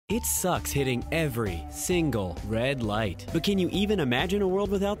It sucks hitting every single red light. But can you even imagine a world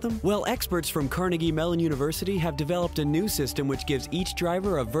without them? Well, experts from Carnegie Mellon University have developed a new system which gives each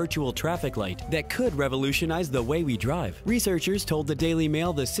driver a virtual traffic light that could revolutionize the way we drive. Researchers told the Daily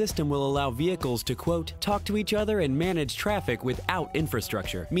Mail the system will allow vehicles to, quote, talk to each other and manage traffic without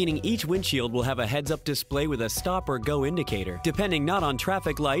infrastructure, meaning each windshield will have a heads-up display with a stop or go indicator, depending not on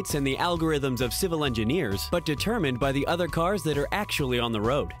traffic lights and the algorithms of civil engineers, but determined by the other cars that are actually on the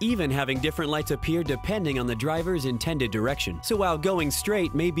road, even having different lights appear depending on the driver's intended direction. So while going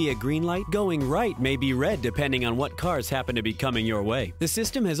straight may be a green light, going right may be red depending on what cars happen to be coming your way. The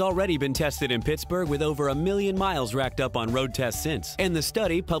system has already been tested in Pittsburgh with over 1 million miles racked up on road tests since, and the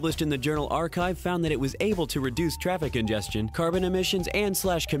study published in the journal Archive found that it was able to reduce traffic congestion, carbon emissions, and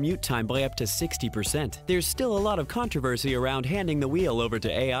commute time by up to 60%. There's still a lot of controversy around handing the wheel over to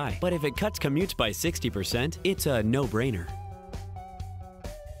AI, but if it cuts commutes by 60%, it's a no-brainer.